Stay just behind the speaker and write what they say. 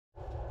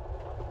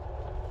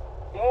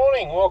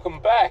morning, welcome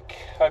back.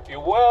 Hope you're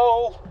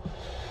well.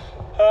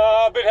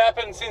 A bit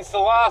happened since the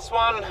last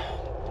one.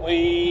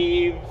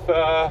 We've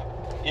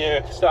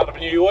started a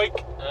new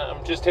week.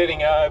 Just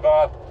heading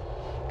over.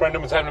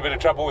 Brendan was having a bit of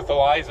trouble with the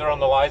laser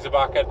on the laser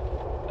bucket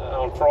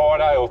on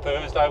Friday or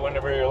Thursday,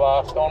 whenever you were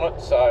last on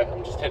it. So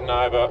I'm just heading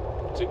over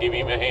to give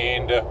him a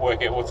hand to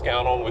work out what's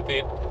going on with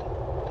it.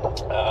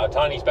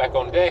 Tony's back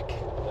on deck.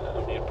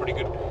 He had a pretty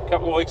good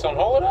couple of weeks on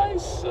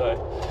holidays, so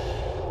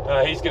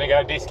he's going to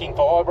go disking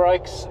fire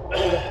breaks,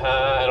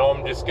 and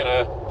I'm just going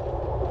to.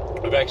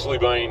 We've actually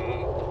been,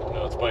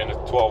 it's been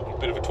a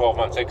bit of a 12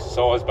 months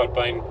exercise, but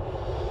been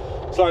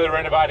slowly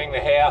renovating the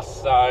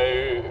house,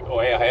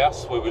 or our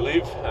house where we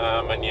live,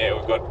 and yeah,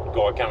 we've got a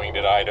guy coming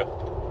today to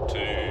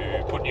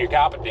put new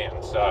carpet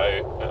down. So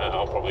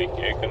I'll probably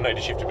gonna need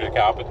to shift a bit of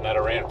carpet and that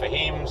around for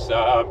him. So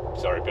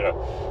a bit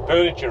of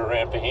furniture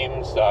around for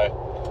him.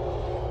 So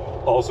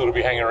I'll sort of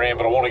be hanging around,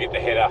 but I want to get the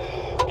header,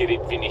 get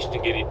it finished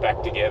and get it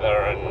back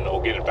together,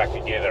 or get it back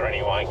together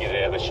anyway, and get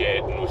it out of the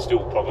shed. And we've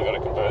still probably got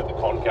to convert the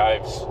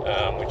concaves,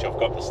 which I've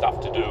got the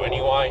stuff to do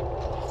anyway.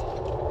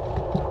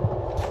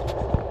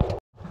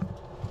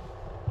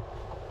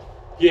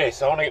 Yeah,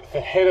 so I want to get the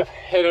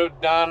header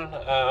done.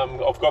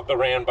 I've got the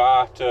round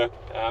bar to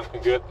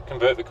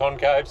convert the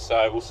concaves,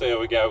 so we'll see how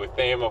we go with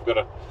them. I've got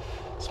to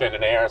spend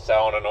an hour or so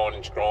on a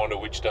 9-inch grinder,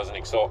 which doesn't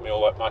excite me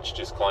all that much,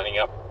 just cleaning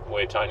up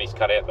where Tony's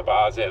cut out the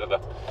bars out of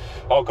the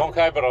old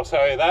concave, but I'll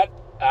show you that.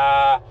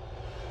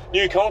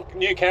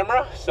 New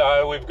camera,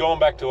 so we've gone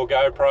back to a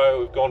GoPro.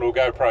 We've gone to a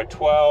GoPro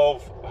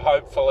 12.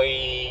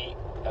 Hopefully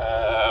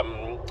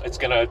it's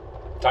going to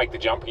take the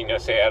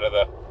jumpiness out of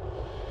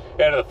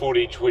the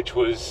footage, which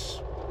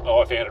was,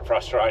 I found it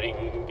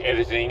frustrating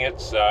editing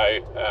it. So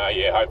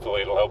yeah,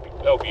 hopefully it'll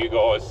help you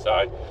guys.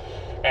 So,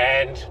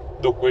 and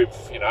look, we've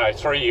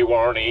 3-year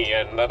warranty,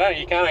 and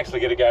you can't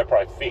actually get a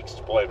GoPro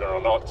fixed, believe it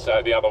or not.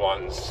 So the other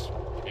ones,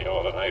 I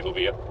don't know, it'll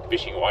be a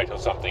fishing weight or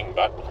something.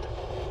 But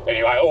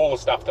anyway, all the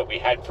stuff that we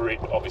had for it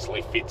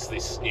obviously fits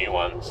this new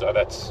one. So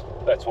that's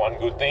one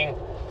good thing.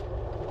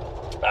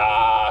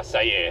 So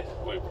yeah,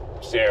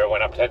 Sarah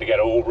had to go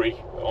to Albury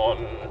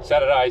on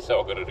Saturday,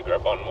 so I got her to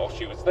grab one while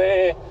she was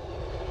there.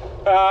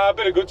 A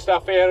bit of good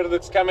stuff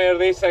that's come out of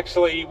this.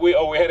 Actually, we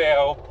had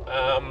our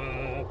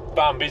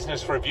farm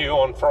business review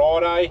on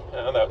Friday.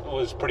 That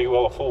was pretty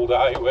well a full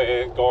day,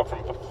 where a guy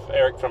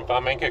Eric from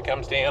Farmenka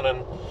comes down,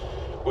 and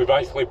we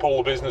basically pull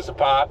the business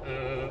apart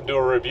and do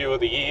a review of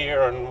the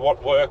year and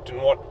what worked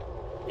and what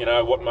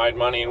made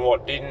money and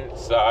what didn't.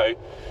 So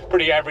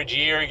pretty average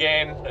year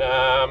again.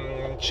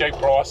 Sheep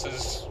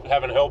prices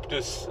haven't helped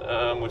us.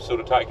 We've sort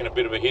of taken a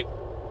bit of a hit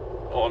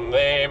on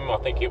them. I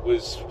think it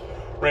was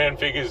round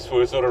figures,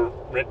 we're sort of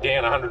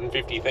down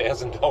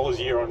 $150,000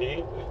 year on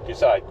year. If you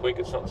say it quick,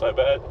 it's not so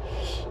bad.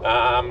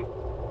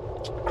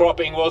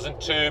 Cropping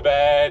wasn't too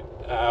bad.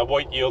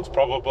 Wheat yields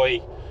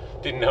probably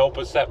didn't help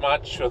us that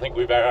much. I think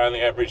we've only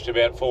averaged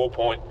about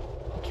 4.3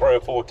 or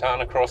 4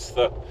 tonne across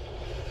the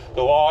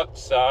lot.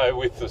 So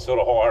with the sort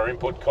of higher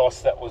input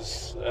costs, that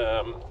was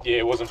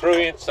it wasn't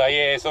brilliant. So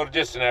yeah, sort of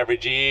just an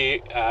average year.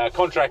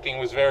 Contracting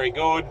was very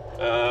good,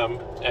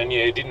 and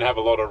yeah, didn't have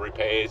a lot of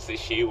repairs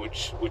this year,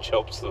 which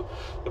helps the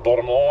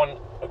bottom line,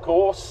 of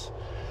course.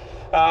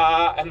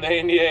 And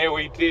then yeah,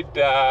 we did.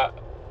 I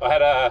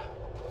had a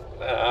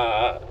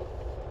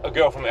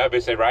girl from the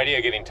ABC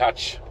radio get in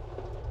touch.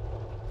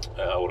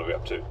 What are we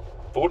up to?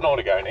 Fortnight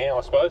ago now,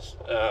 I suppose.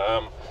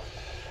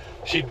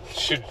 She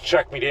should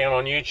track me down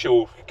on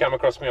YouTube, come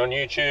across me on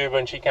YouTube,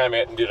 and she came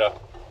out and did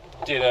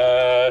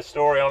a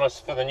story on us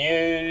for the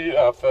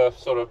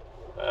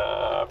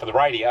for the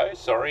radio,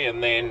 sorry,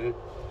 and then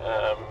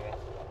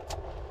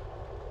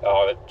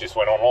that just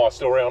went on my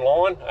story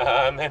online.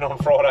 And then on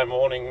Friday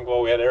morning,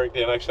 we had Eric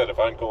down, actually had a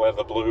phone call out of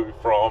the blue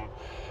from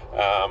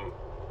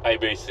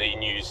ABC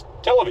News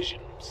Television.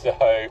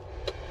 So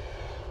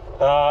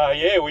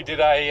yeah, we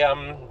did a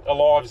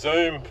live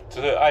Zoom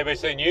to the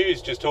ABC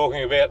News, just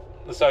talking about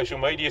the social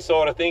media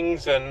side of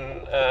things,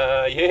 and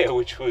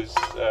which was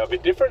a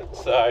bit different.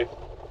 So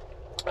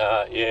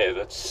yeah,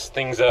 that's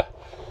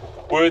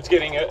words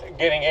getting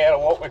out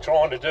of what we're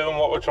trying to do and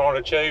what we're trying to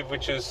achieve,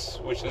 which is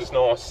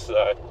nice.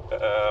 So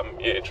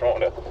yeah, trying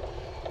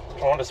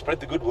to spread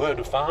the good word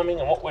of farming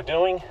and what we're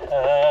doing.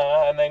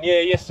 And then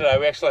yeah, yesterday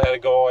we actually had a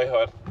guy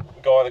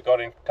that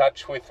got in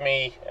touch with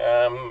me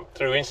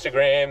through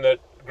Instagram, that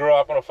grew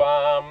up on a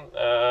farm,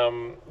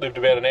 lived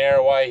about an hour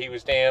away. He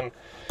was down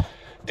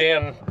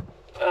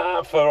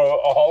for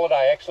a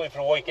holiday, actually, for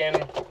a weekend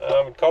in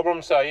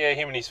Cobram. So yeah,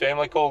 him and his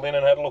family called in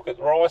and had a look at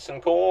rice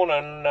and corn,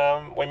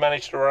 and we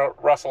managed to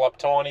rustle up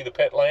Tiny, the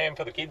pet lamb,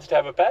 for the kids to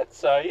have a pat.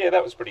 So yeah,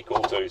 that was pretty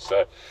cool too.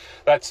 So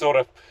that's sort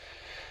of,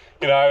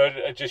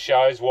 it just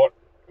shows what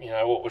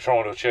we're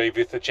trying to achieve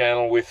with the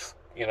channel, with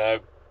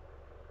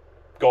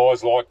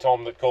guys like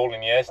Tom that called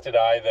in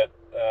yesterday that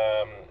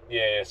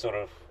sort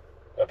of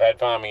have had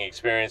farming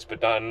experience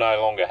but no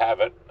longer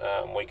have it.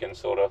 We can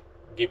sort of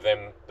give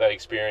them that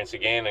experience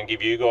again, and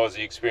give you guys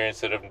the experience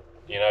that have,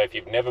 if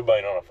you've never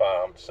been on a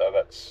farm. So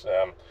that's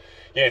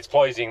yeah, it's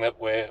pleasing that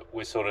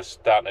we're sort of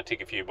starting to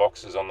tick a few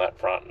boxes on that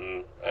front,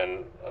 and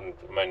I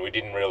mean, we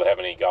didn't really have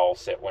any goals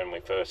set when we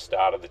first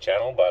started the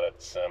channel, but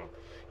it's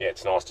yeah,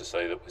 it's nice to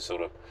see that we're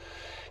sort of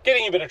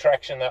getting a bit of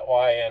traction that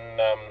way, and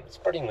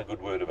spreading the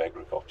good word of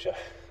agriculture.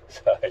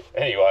 So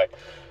anyway,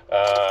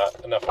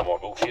 enough of my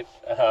bullshit.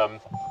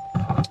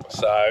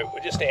 So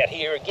we're just out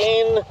here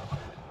again.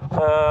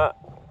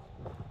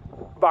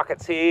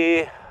 Buckets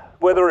here.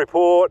 Weather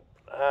report.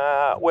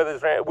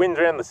 Winds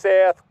around the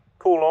south.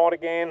 Cool night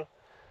again.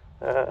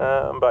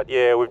 But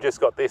yeah, we've just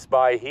got this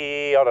bay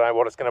here. I don't know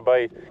what it's going to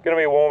be. Going to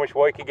be a warmish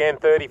week again,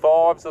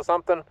 35s or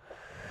something.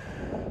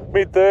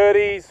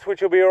 Mid-30s,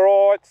 which will be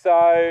alright.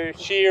 So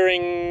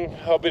shearing,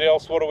 a bit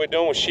else, what are we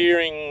doing? We're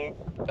shearing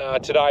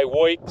today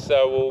week,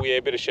 so we'll, yeah,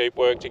 a bit of sheep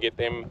work to get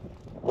them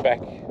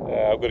back.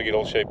 I've got to get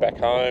all the sheep back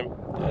home.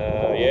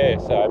 Yeah,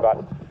 so,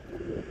 but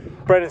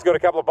Brendan's got a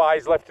couple of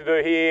bays left to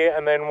do here,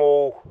 and then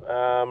we'll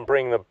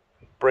bring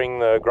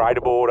the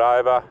grader board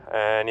over,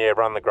 and yeah,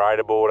 run the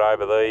grader board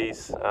over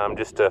these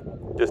just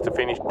to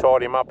finish,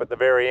 tidy him up at the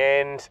very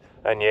end.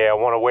 And yeah, I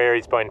want to, where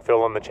he's been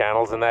filling the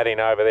channels and that in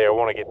over there, I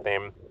want to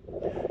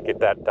get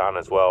that done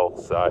as well.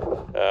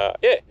 So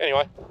yeah,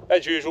 anyway,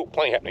 as usual,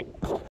 plenty happening.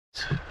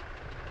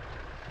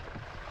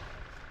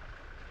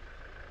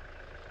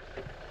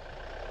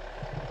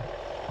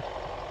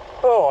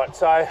 Alright,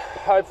 so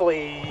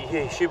hopefully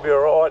he should be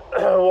alright.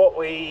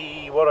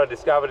 What I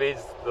discovered is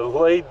the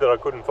lead that I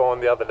couldn't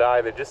find the other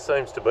day, there just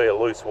seems to be a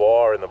loose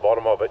wire in the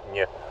bottom of it, and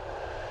you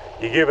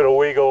give it a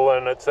wiggle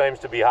and it seems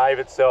to behave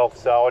itself.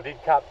 So I did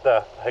cut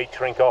the heat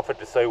shrink off it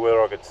to see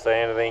whether I could see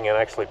anything, and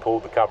actually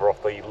pulled the cover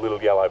off the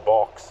little yellow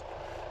box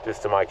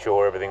just to make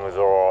sure everything was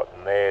alright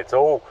in there. It's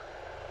all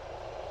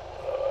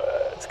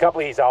it's a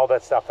couple of years old,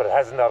 that stuff, but it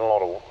hasn't done a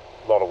lot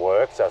of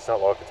work, so it's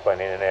not like it's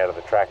been in and out of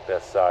the tractor.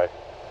 So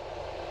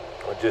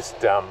I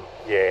just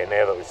yeah,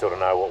 now that we sort of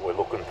know what we're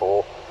looking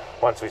for,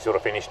 once we sort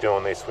of finish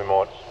doing this, we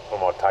might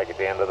take it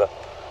down to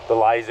the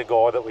laser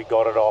guy that we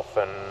got it off,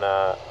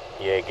 and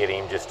yeah, get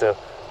him just to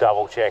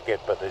double check it.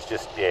 But there's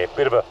just, yeah,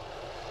 bit of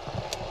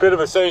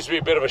a seems to be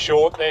a bit of a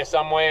short there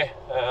somewhere.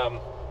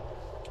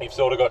 You've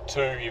sort of got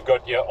two. You've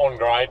got your on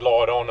grade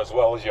light on as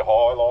well as your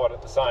high light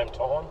at the same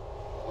time.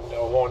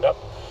 Window wind up.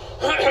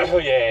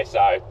 Yeah,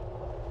 so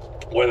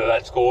whether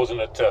that's causing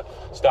it to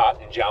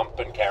start and jump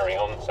and carry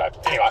on. So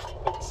anyway,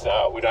 it's,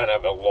 we don't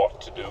have a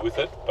lot to do with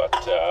it, but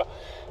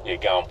yeah,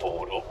 going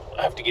forward we'll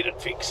have to get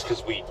it fixed,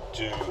 because we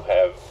do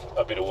have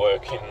a bit of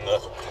work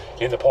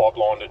in the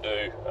pipeline to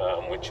do,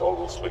 which I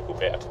will speak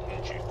about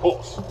in due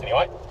course.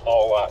 Anyway,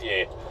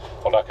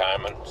 I'll duck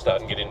home and start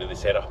and get into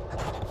this header.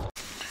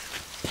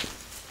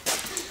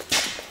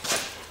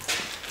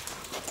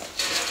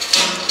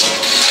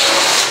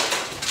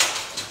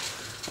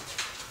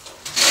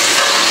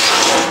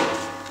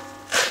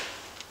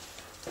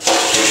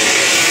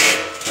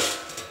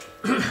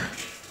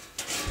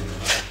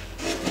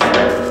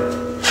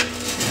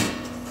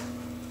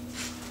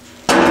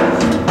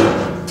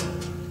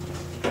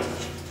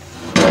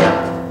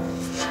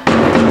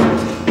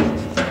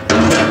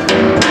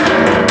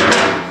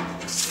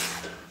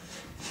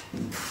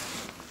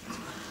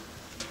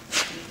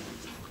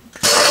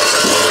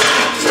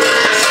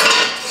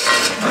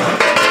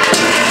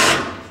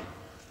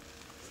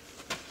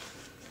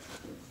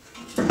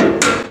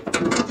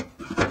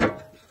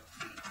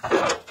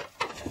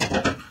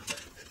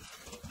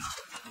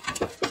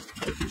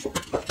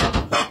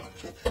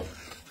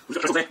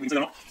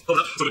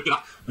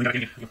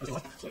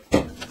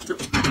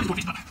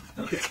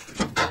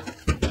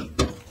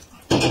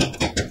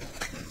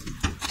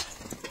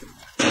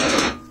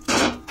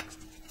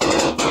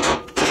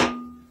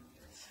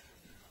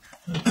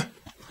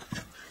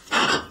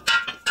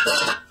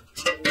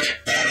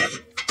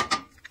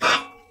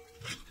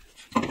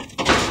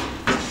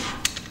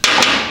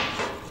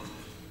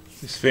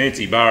 This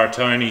fancy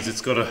Baratoni's,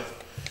 it's got a,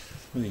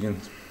 we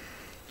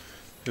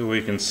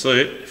can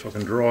see it, if I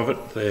can drive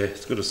it there,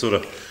 it's got a sort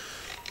of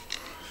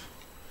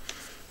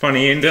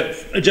funny end,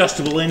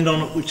 adjustable end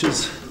on it, which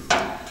is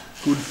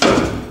good for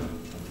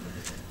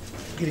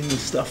getting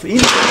this stuff in.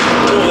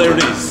 Oh, there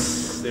it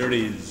is, there it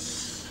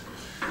is.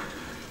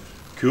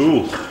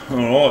 Cool,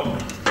 all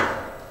right.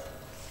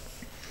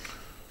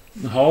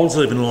 The holes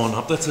even line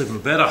up, that's even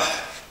better.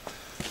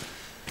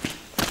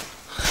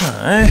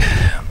 Okay.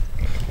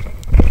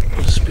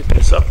 Spit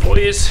this up for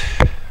you.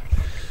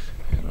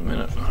 In a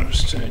minute, I'll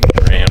just turn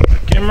around the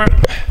camera.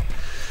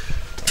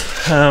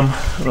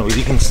 I don't know if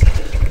you can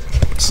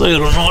see it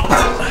or not.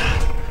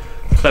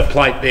 That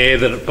plate there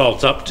that it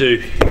bolts up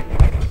to,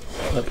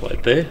 that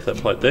plate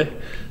there,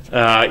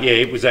 yeah,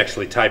 it was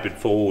actually tapered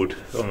forward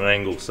on an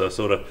angle, so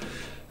sort of,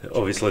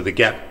 obviously the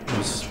gap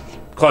was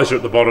closer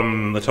at the bottom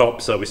than the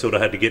top, so we sort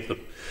of had to get the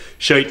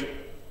sheet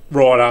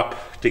right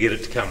up to get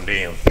it to come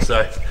down.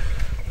 So,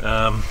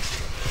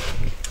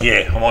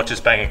 yeah, I might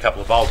just bang a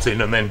couple of bolts in,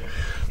 and then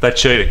that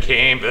sheet of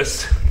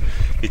canvas,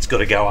 it's got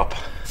to go up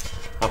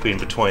in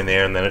between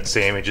there, and then it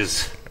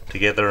sandwiches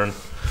together. And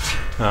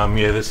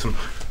yeah, there's some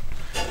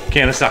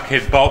countersunk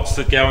head bolts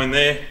that go in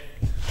there.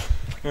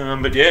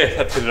 But yeah,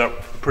 that fit it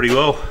up pretty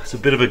well. It's a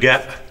bit of a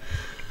gap.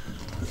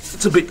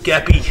 It's a bit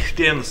gappy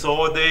down the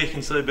side there. You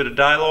can see a bit of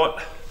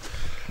daylight.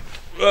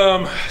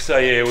 So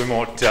yeah, we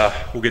might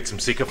we'll get some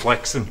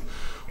Sikaflex, and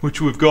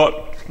which we've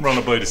got. Run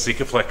a bead of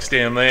Sikaflex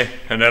down there,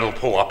 and that'll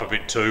pull up a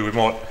bit too.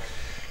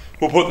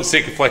 We'll put the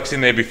Sikaflex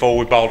in there before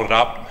we bolt it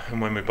up,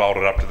 and when we bolt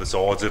it up to the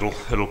sides,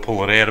 it'll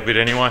pull it out a bit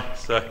anyway.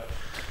 So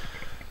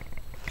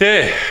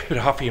yeah, a bit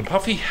of huffy and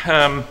puffy.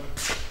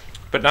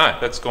 But no,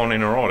 that's gone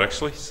in alright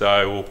actually.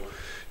 So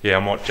I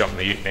might jump in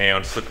the ute now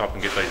and slip up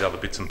and get these other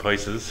bits and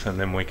pieces, and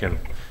then we can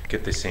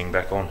get this thing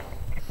back on.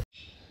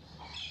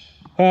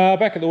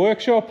 Back at the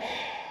workshop.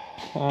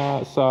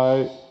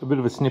 So a bit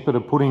of a snippet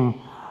of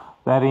putting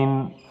that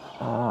in.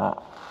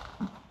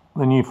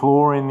 The new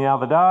floor in the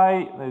other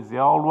day. There's the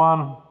old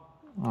one.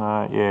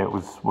 Yeah, it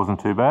wasn't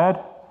too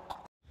bad.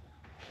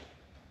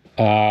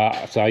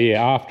 So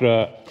yeah,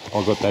 after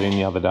I got that in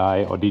the other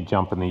day, I did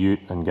jump in the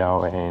ute and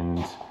go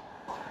and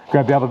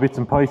grab the other bits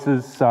and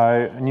pieces.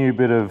 So a new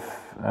bit of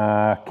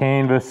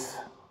canvas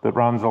that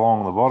runs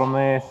along the bottom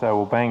there. So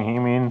we'll bang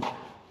him in.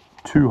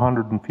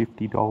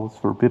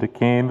 $250 for a bit of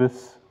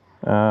canvas.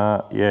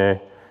 Yeah,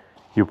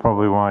 you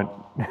probably won't.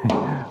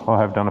 I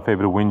have done a fair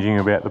bit of whinging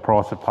about the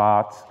price of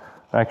parts.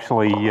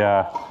 Actually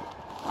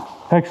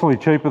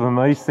cheaper than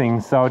these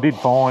things. So I did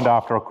find,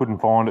 after I couldn't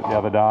find it the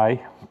other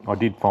day, I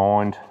did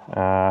find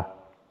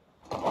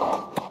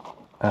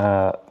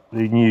the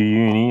new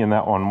uni, and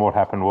that one, what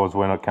happened was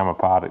when it came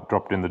apart, it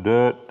dropped in the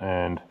dirt,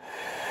 and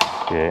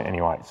yeah,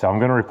 anyway, so I'm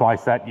going to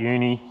replace that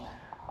uni.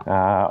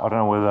 I don't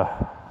know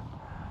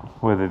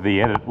whether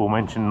the edit will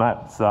mention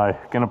that, so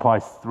going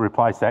to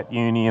replace that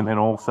uni, and then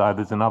also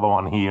there's another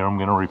one here I'm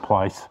going to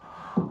replace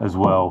as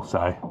well.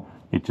 So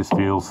it just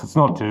feels, it's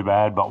not too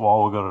bad, but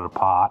while we've got it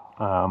apart,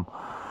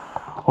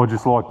 I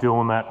just like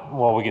doing that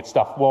while we've got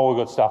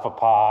stuff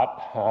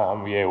apart.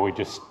 Yeah, we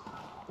just,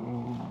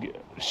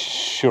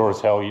 sure as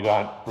hell you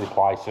don't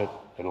replace it,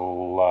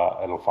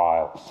 it'll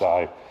fail.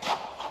 So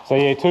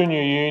yeah, 2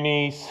 new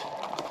unis.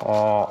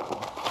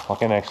 I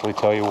can actually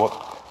tell you what,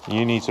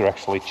 unis are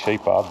actually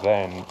cheaper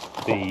than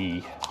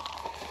the,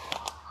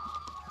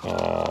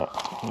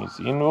 here's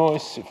the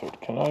invoice, if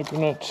it can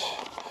open it.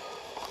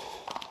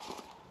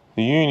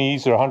 The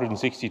unis are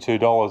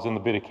 $162 and the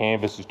bit of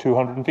canvas is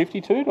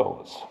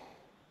 $252.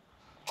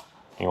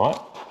 Anyway,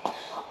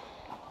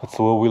 that's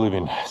the world we live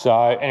in. So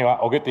anyway,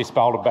 I'll get this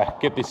bolted back,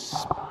 get this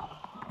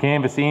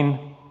canvas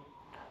in,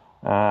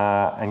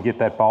 and get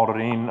that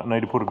bolted in. I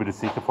need to put a bit of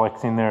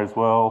Sikaflex in there as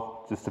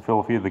well, just to fill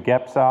a few of the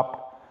gaps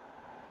up.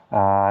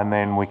 And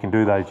then we can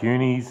do those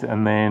unis,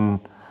 and then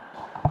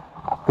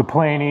the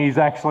plan is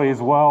actually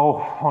as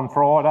well on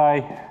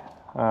Friday,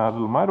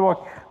 little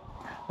motorbike.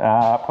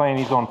 Plan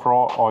is on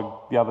Friday,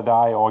 the other day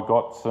I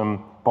got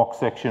some box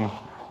section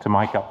to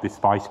make up this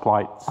face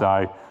plate.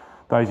 So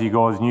those of you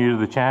guys new to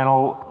the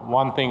channel,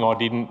 one thing I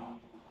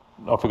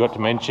forgot to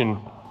mention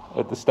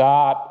at the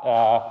start,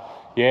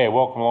 yeah,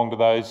 welcome along to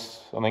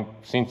those. I think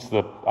since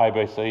the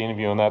ABC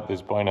interview and that,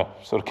 there's been a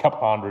sort of couple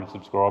hundred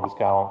subscribers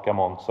come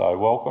on. So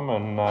welcome,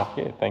 and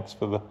yeah, thanks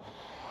for the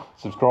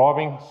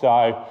subscribing.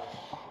 So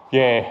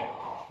yeah,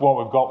 what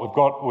we've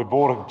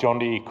bought a John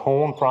Deere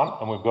corn front,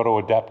 and we've got to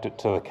adapt it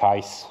to the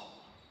case,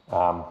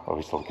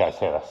 obviously the case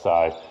header.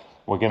 So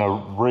we're going to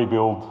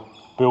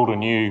build a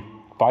new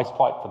base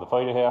plate for the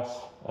feeder house,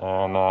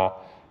 and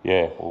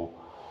yeah, we'll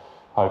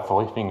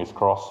hopefully, fingers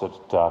crossed, it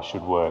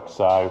should work.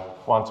 So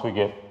once we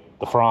get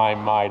the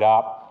frame made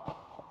up,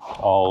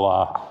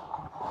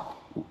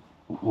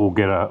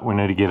 we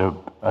need to get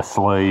a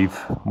sleeve,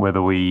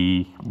 whether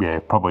we, yeah,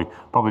 probably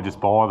just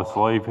buy the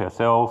sleeve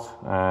ourselves,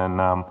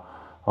 and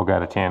I'll go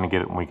to town and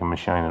get it, and we can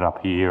machine it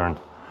up here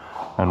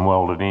and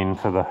weld it in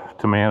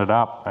to mount it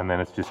up, and then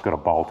it's just got a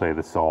bolt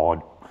either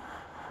side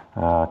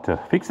to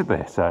fix it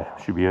there, so it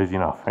should be easy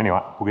enough.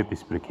 Anyway, we'll get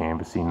this bit of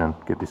canvas in and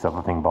get this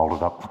other thing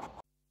bolted up.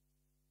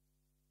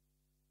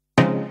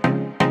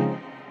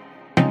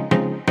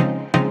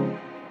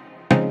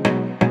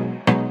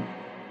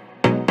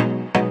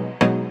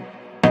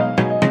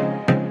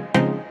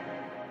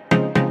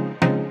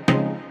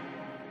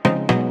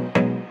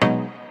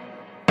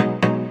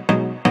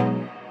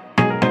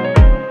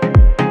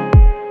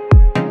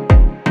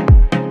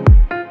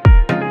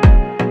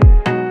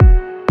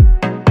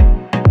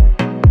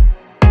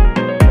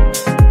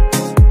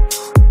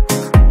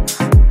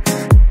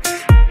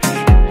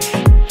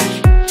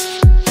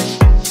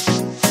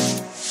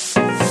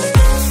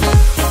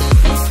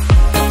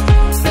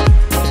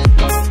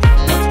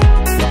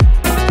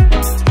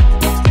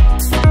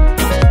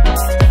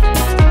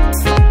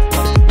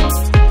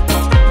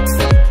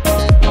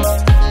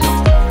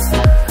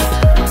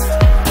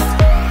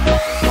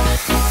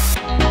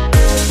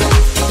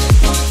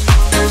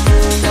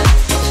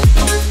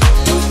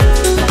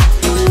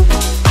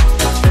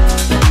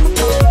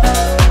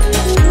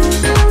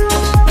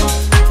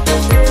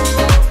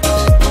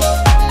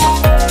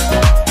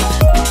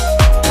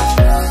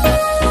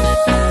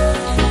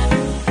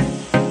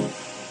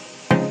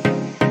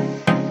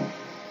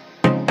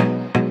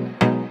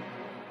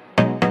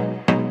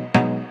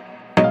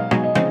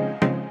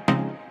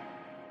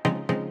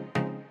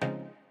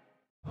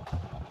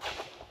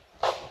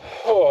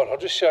 Alright, I'll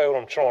just show you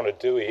what I'm trying to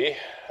do here.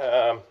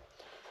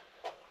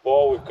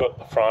 While we've got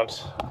the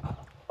front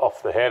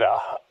off the header,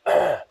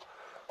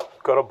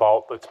 got a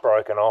bolt that's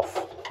broken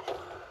off,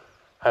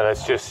 and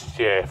it's just,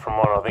 yeah, from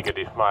what I think I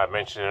may have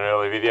mentioned in an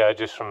earlier video,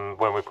 just from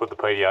when we put the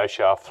PDO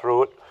shaft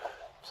through it.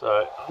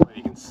 So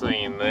you can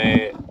see in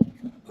there,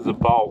 there's a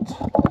bolt.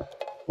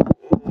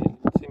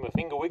 See my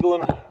finger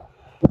wiggling?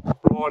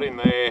 Right in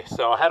there.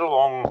 So I had a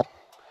long,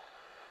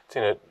 it's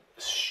in a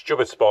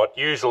stupid spot.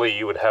 Usually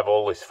you would have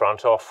all this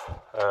front off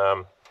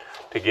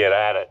to get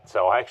at it.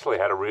 So I actually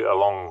had a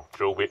long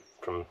drill bit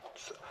from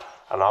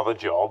another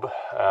job,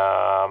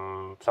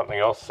 something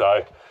else,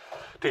 so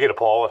to get a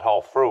pilot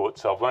hole through it.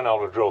 So I've been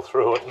able to drill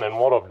through it, and then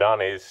what I've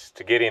done is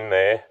to get in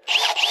there,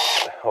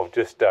 I've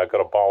just got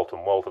a bolt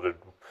and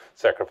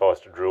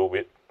sacrificed a drill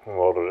bit and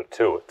welded it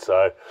to it.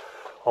 So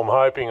I'm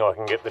hoping I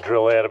can get the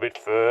drill out a bit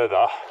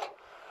further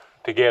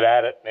to get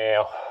at it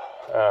now.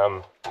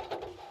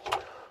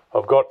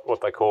 I've got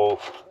what they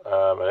call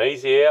an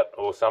easy out,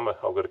 or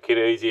I've got a kit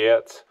of easy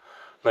outs.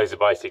 These are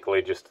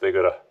basically just, they've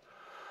got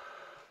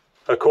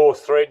a coarse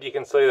thread. You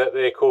can see that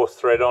they're coarse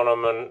thread on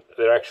them, and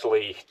they're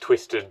actually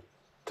twisted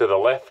to the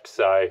left.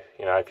 So,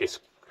 you know, if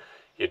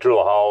you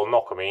drill a hole,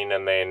 knock them in,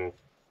 and then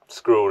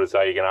screw it as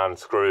though you're going to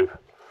unscrew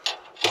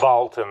the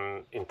bolt,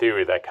 and in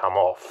theory they come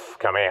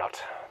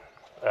out.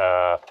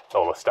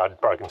 Or the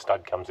broken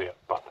stud comes out,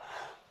 but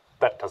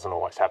that doesn't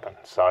always happen.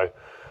 So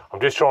I'm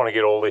just trying to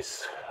get all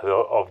this.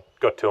 I've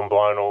got to and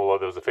blown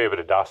there was a fair bit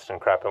of dust and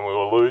crap, and we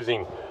were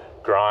losing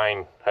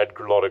grain, had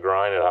a lot of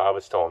grain at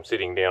harvest time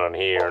sitting down in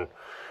here, and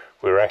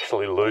we were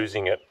actually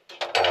losing it.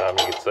 You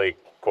can see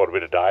quite a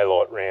bit of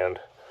daylight round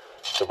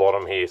the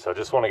bottom here, so I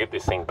just want to get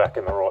this thing back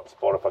in the right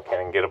spot if I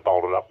can, and get it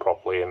bolted up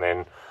properly. And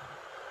then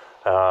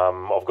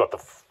I've got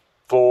the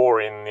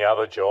floor in the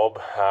other job,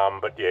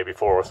 but yeah,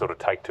 before I sort of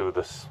take to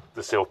the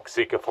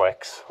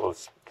Sikaflex, or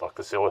it's like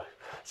the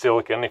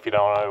silicon, if you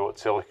don't know what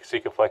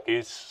Sikaflex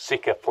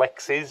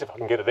is, if I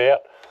can get it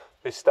out,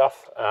 this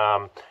stuff.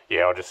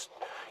 Yeah, I'll just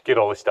get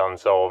all this done,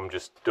 so I'm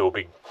just do a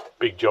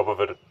big job of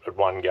it at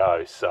one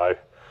go. So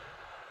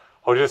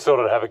I'll just sort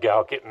of have a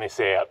go at getting this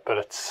out, but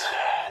it's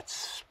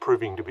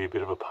proving to be a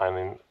bit of a pain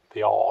in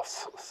the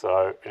arse.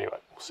 So anyway,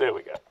 we'll see how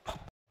we go.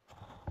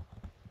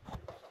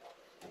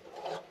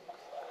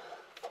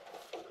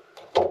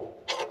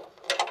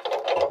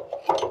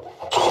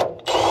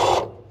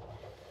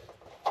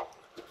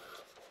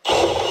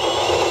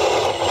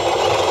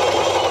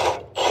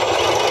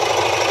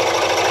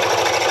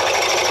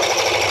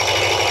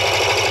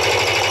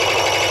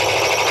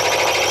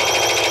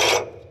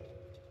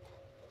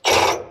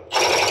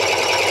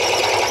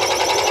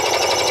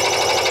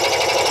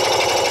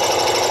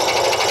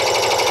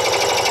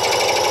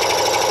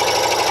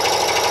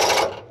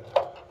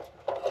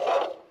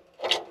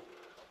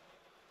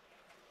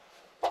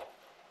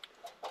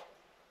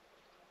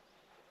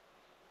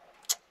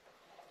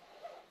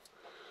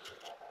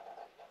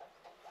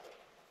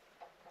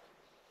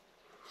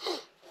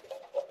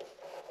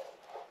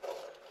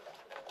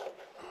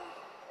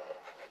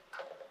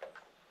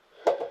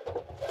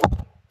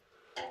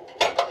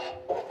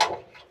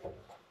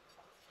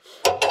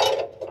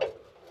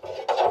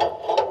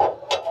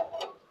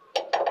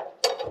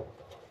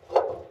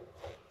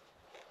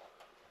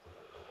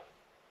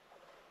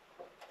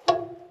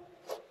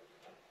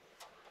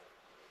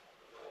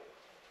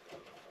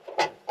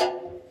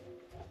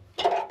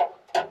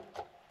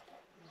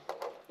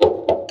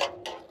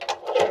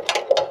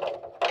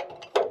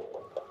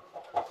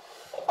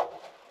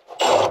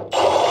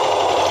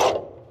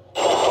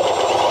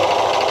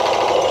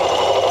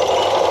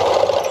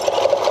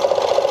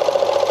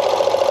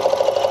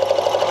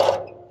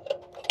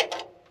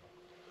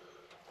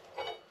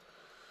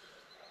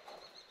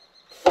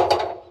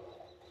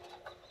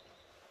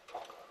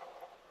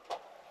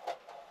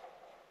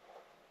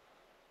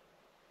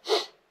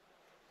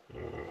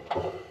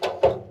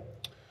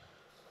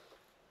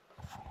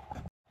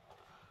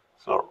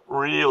 It's not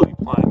really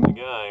playing the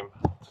game.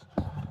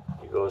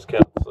 You guys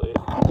can't see it.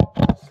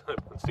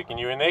 I'm sticking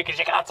you in there because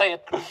you can't see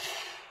it.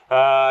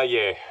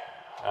 Yeah,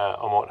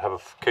 I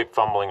might keep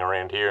fumbling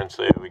around here and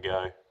see how we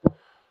go.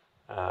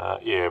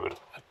 Yeah, but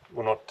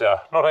we're not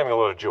having a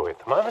lot of joy at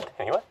the moment.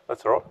 Anyway,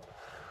 that's all right.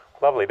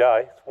 Lovely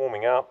day. It's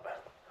warming up.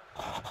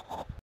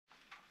 All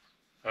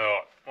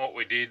right, what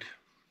we did,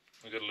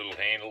 we got a little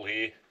handle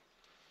here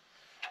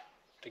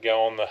to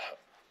go on the.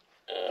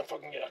 If I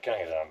can't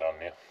get it undone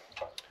now.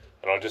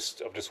 And I've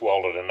just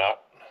welded a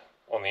nut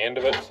on the end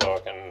of it so I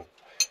can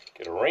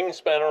get a ring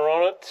spanner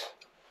on it,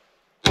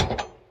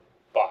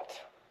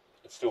 but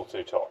it's still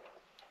too tight.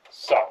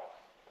 So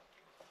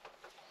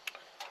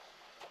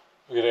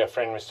we've got our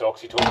friend Mr.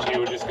 Oxytorch here.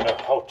 We're just going to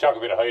chuck a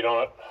bit of heat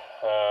on it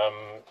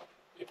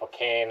if I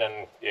can,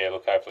 and yeah,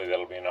 look, hopefully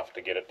that'll be enough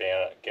to get it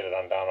down, get it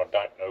undone. I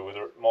don't know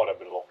whether it might have a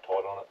bit of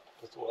Loctite on it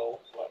as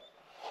well, but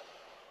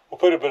we'll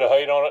put a bit of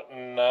heat on it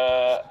and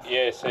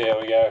yeah, see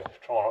how we go.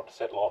 Try not to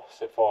set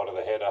fire to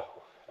the header.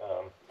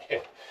 Yeah,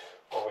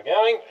 where we're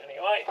going.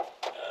 Anyway,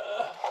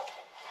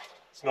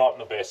 it's not in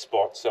the best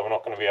spot, so we're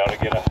not going to be able to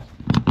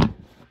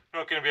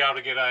Not going to be able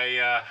to get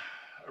a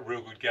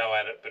real good go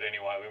at it, but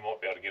anyway, we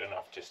might be able to get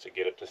enough just to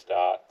get it to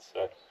start.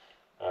 So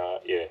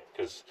yeah,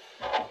 because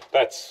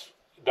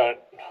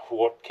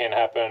what can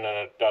happen, and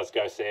it does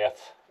go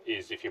south,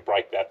 is if you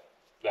break that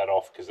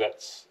off, because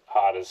that's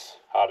hard as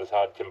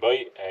hard can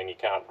be, and you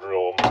can't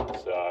drill them.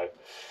 So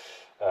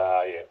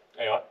yeah,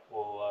 anyway,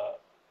 we'll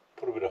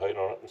put a bit of heat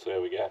on it and see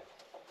how we go.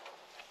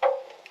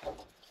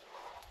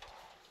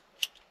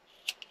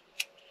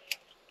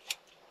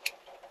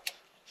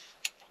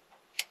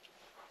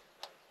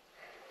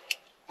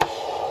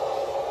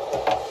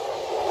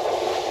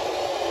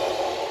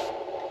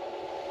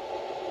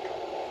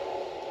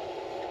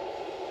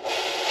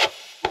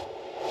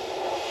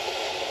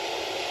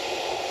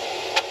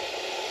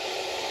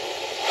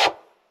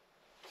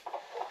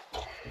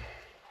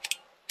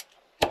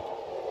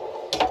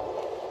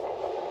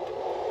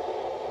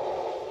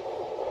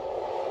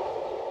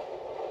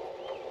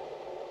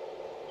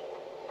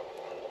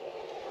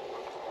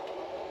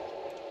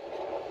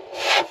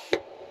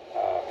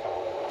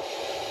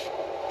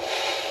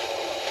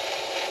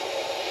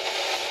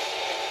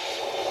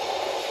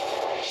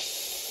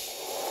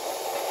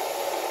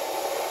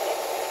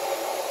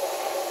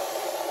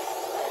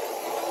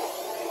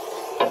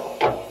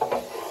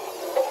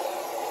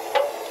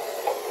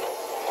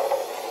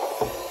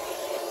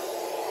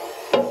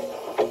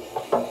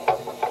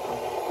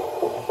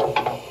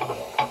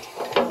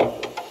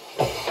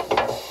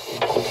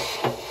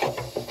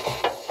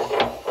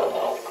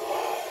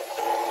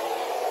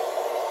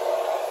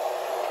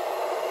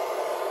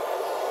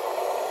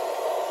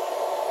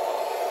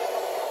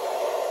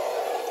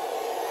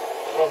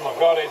 The problem I've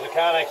got is I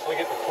can't actually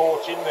get the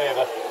torch in there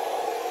to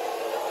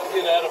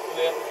get at it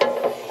without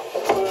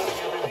burning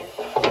everything.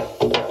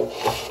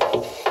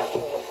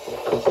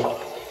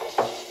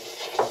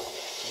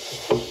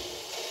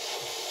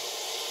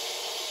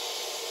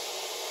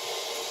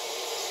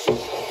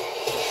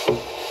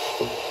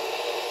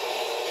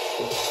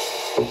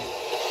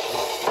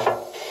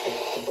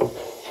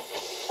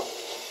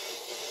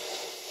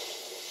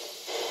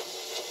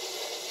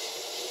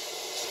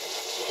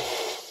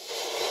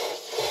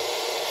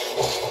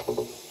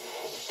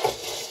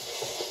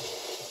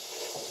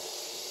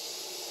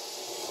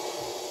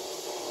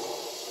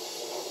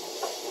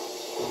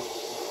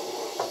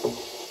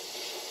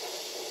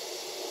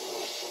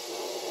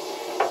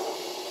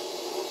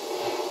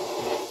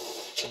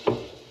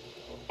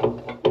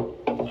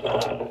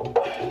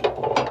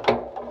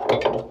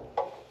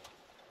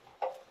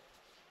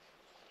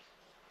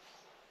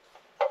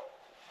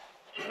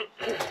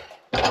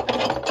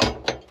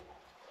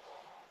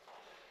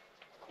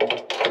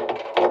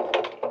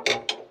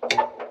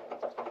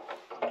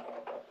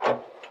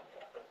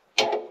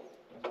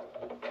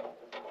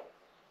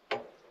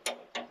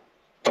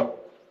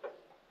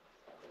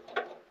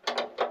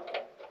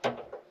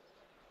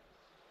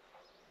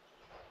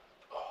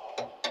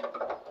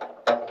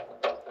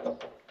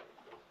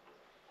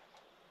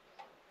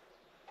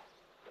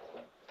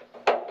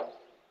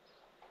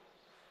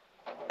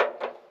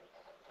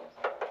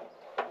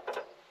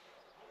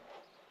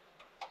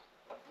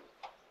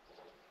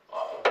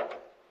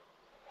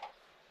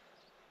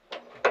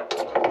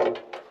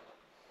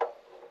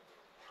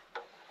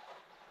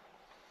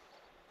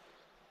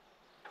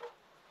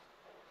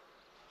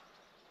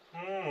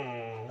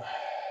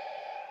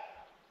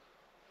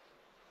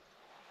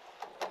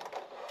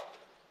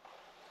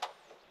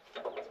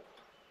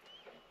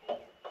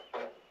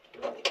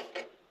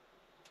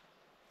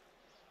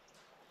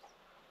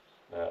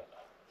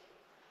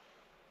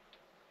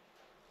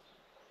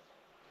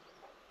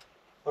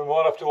 We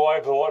might have to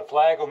wave the white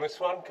flag on this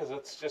one because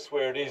it's just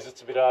where it is.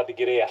 It's a bit hard to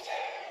get out.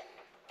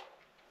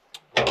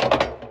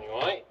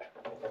 Anyway,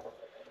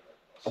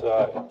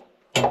 so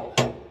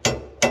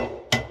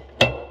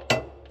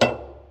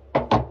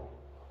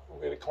we'll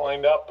get it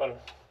cleaned up and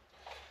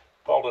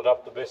bolted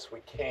up the best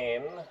we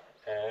can,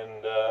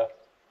 and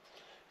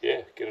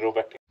yeah, get it all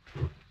back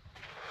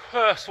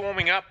together.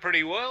 Swarming up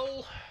pretty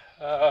well.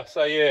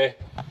 So yeah,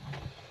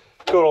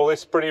 got all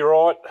this pretty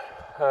right.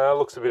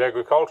 Looks a bit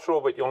agricultural,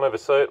 but you'll never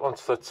see it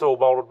once it's all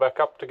bolted back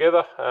up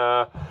together.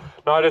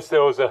 Notice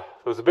there was a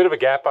bit of a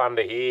gap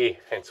under here,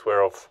 hence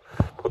where I've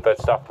put that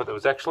stuff, but there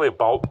was actually a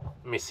bolt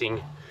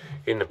missing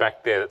in the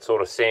back there that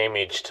sort of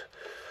sandwiched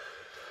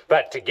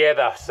that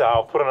together, so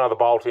I'll put another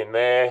bolt in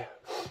there.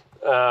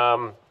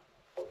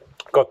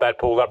 Got that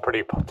pulled up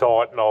pretty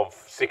tight, and I've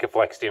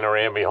Sikaflexed in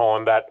around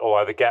behind that,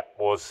 although the gap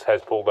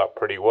has pulled up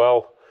pretty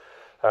well.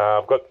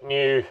 I've got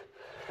new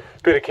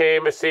bit of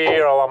canvas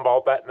here. I'll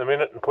unbolt that in a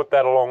minute and put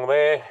that along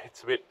there.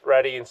 It's a bit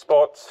ratty in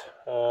spots.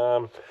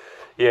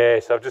 Yeah,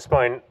 so I've just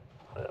been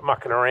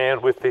mucking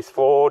around with this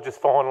floor,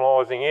 just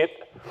finalising it.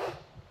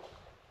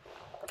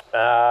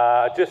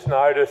 Just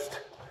noticed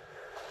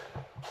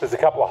there's a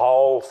couple of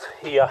holes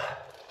here,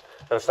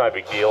 and it's no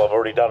big deal. I've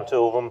already done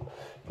 2 of them.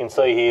 You can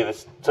see here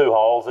there's 2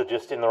 holes are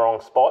just in the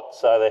wrong spot,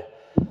 so they're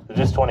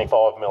just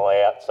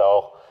 25mm out.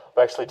 So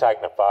I've actually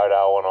taken a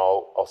photo and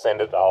I'll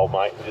send it to old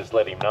mate and just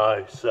let him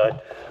know. So,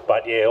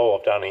 but yeah, all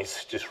I've done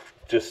is just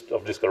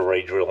I've just got to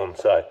re-drill them.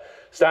 So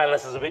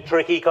stainless is a bit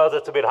tricky because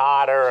it's a bit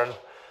harder, and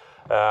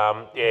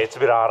yeah, it's a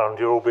bit hard on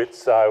dual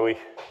bits. So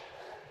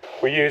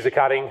we use a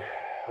cutting.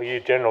 We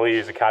generally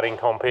use a cutting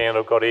compound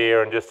I've got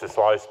here, and just a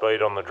slow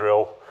speed on the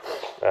drill.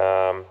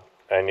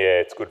 And yeah,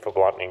 it's good for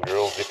blunting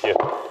drills if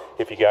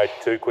you go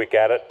too quick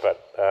at it.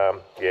 But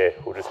yeah,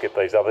 we'll just get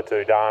these other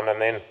two done, and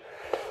then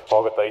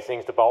I'll get these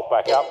things to bolt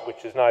back up,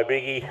 which is no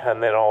biggie,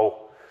 and then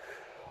I'll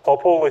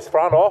pull this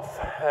front off,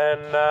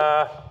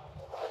 and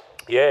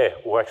yeah,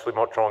 we'll actually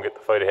might try and get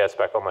the feeder house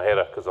back on the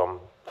header, because I'm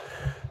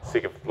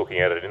sick of looking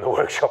at it in the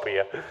workshop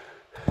here.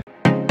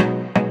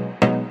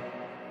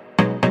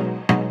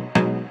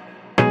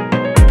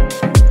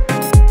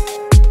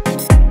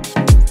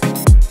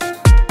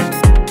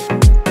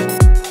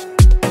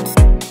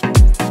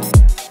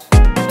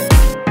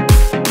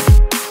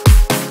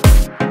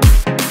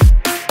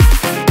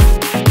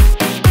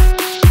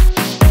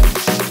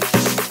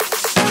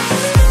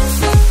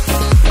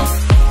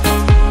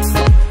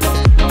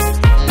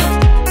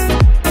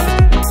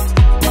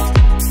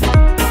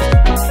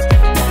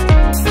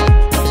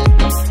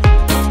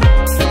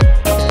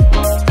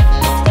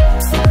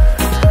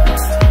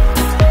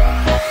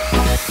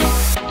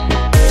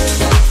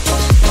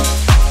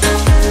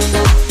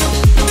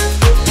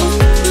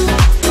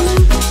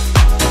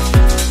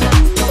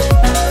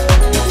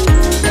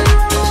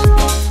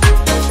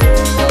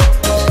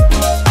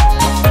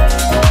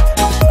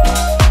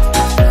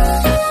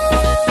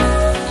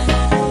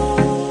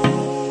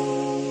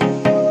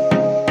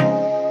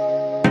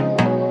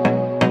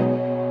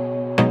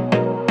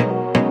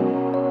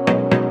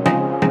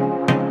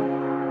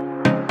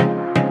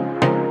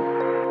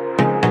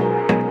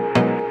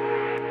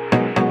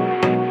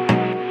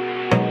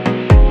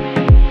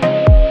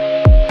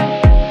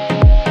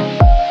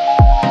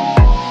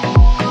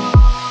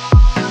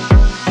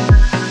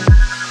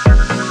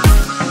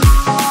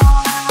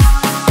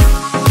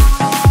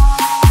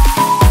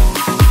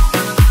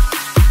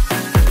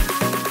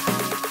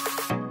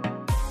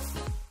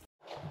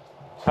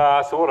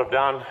 So what I've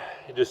done,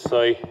 you just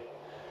see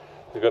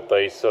we've got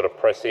these sort of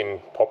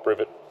press-in pop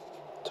rivet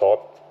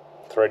type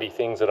thready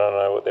things. I don't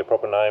know what their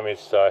proper name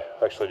is, so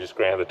I actually just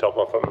ground the top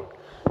off them.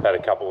 Had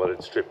a couple that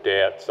had stripped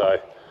out, so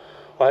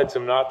I had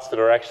some nuts that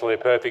are actually a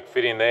perfect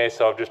fit in there,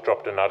 so I've just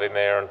dropped a nut in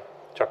there and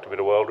chucked a bit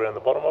of weld around the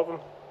bottom of them,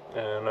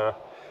 and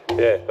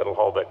yeah, that'll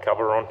hold that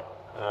cover on.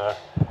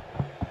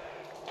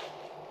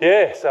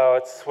 Yeah,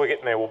 so we're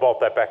getting there. We'll bolt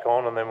that back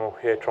on, and then we'll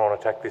try and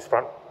attack this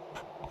front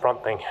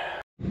thing.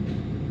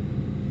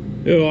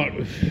 Alright,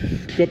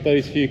 we've got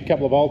these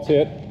couple of bolts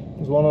out.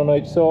 There's one on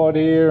each side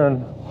here,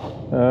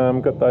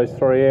 and got those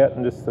three out,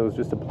 and there was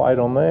just a plate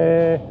on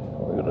there.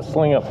 We've got a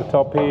sling up the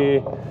top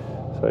here.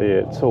 So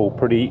yeah, it's all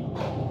pretty.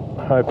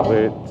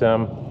 Hopefully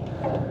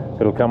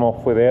it'll come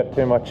off without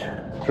too much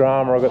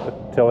drama. I've got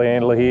the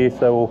telehandler here,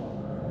 so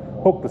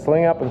we'll hook the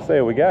sling up and see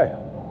how we go.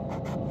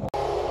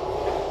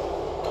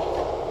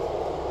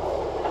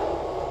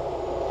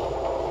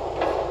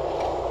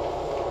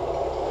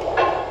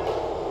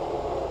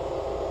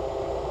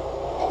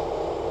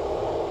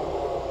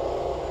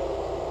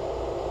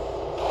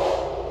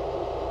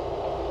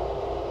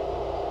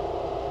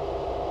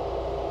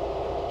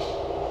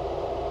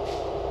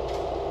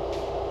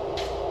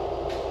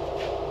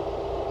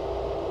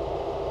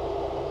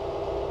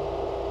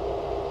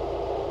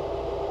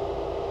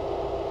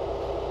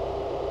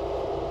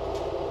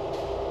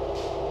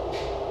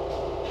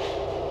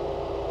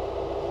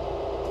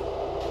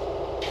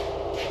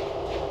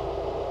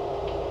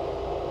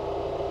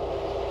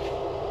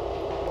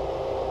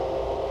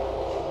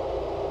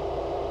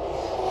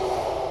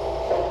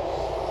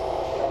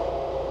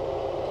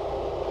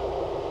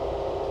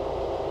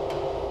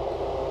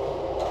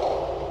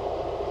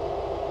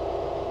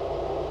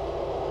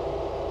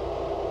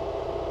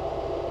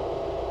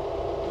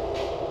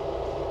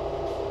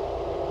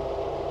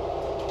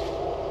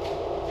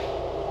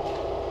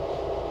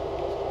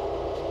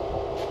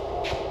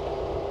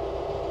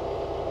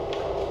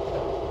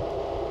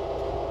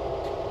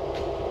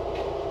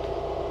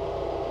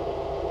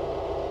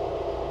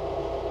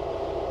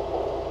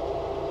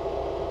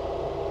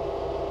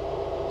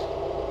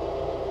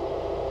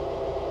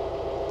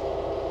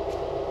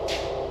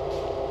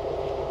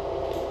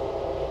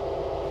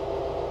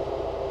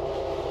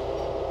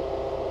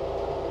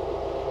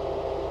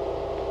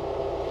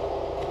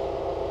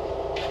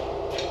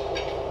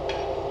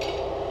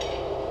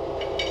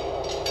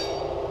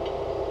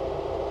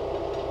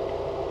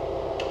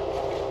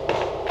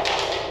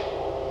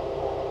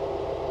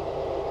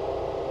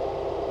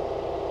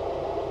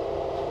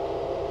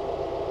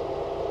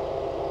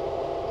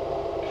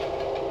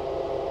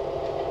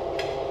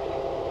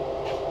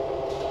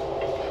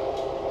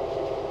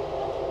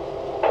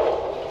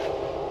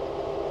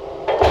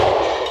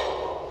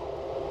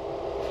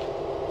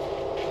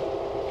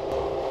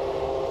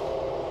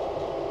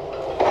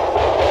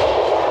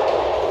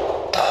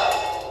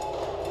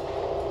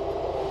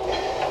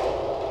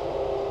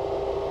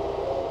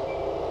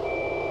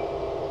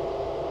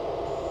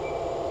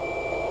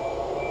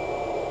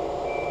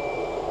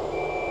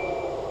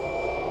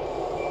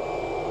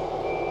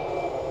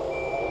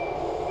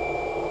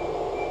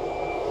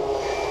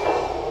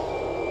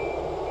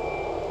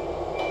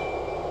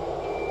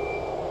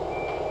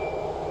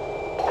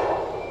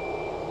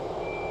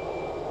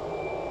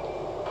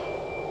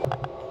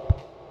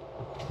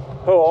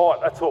 All right,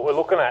 that's what we're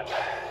looking at.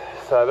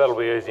 So that'll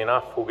be easy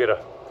enough. We'll get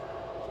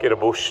a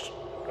bush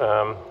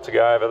to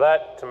go over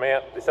that to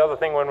mount this other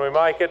thing when we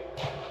make it.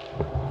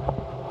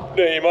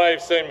 Now you may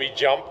have seen me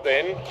jump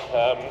then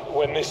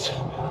when it's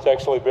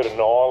actually a bit of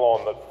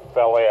nylon that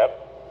fell out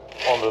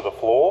onto the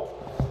floor.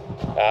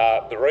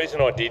 The reason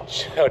I did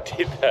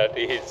that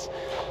is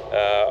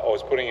I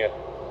was putting a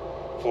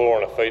floor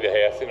on a feeder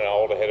house in an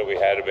older header we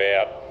had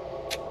about,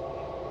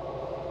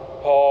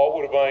 it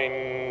would have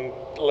been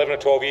 11 or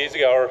 12 years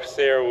ago.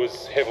 Sarah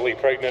was heavily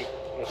pregnant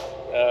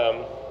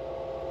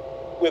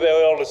with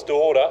our eldest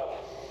daughter,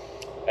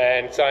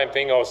 and same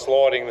thing, I was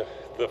sliding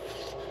the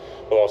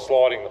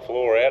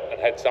floor out and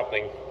had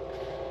something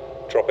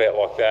drop out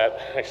like that.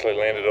 Actually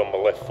landed on my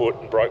left foot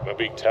and broke my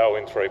big toe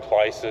in 3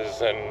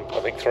 places, and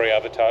I think 3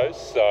 other toes.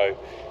 So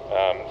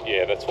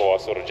yeah, that's why I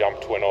sort of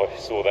jumped when I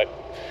saw that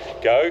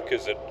go,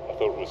 because I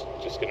thought it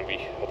was going to be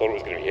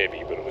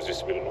heavy, but it was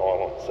just a bit of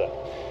nylon. So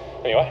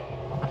anyway,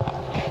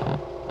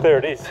 there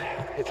it is.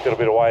 It's got a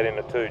bit of weight in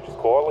it too, just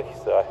quietly.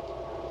 So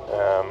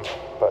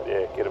but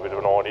yeah, get a bit of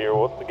an idea of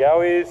what the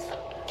go is.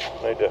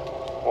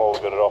 While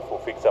we've got it off, we'll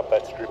fix up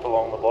that strip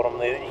along the bottom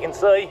there that you can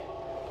see.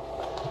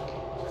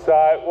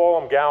 So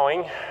while I'm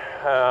going,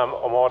 I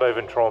might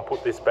even try and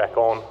put this back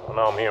on. I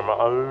know I'm here on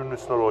my own,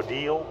 it's not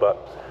ideal, but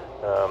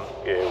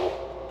yeah,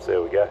 we'll see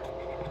how we go.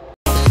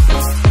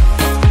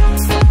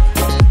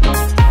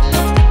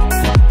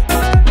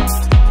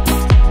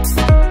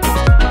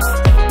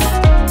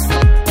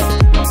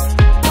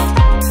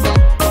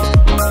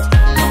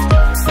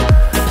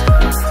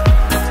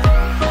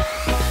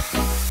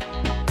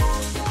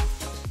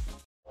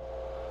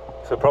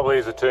 So probably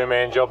is a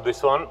 2-man job,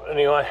 this one.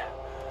 Anyway,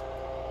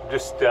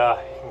 just you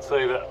can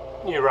see the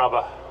new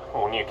rubber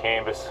or new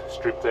canvas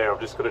strip there. I've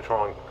just got to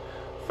try and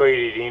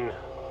feed it in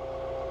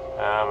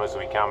as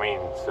we come in.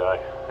 So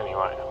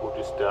anyway, we'll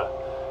just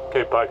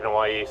keep poking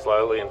away here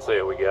slowly and see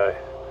how we go.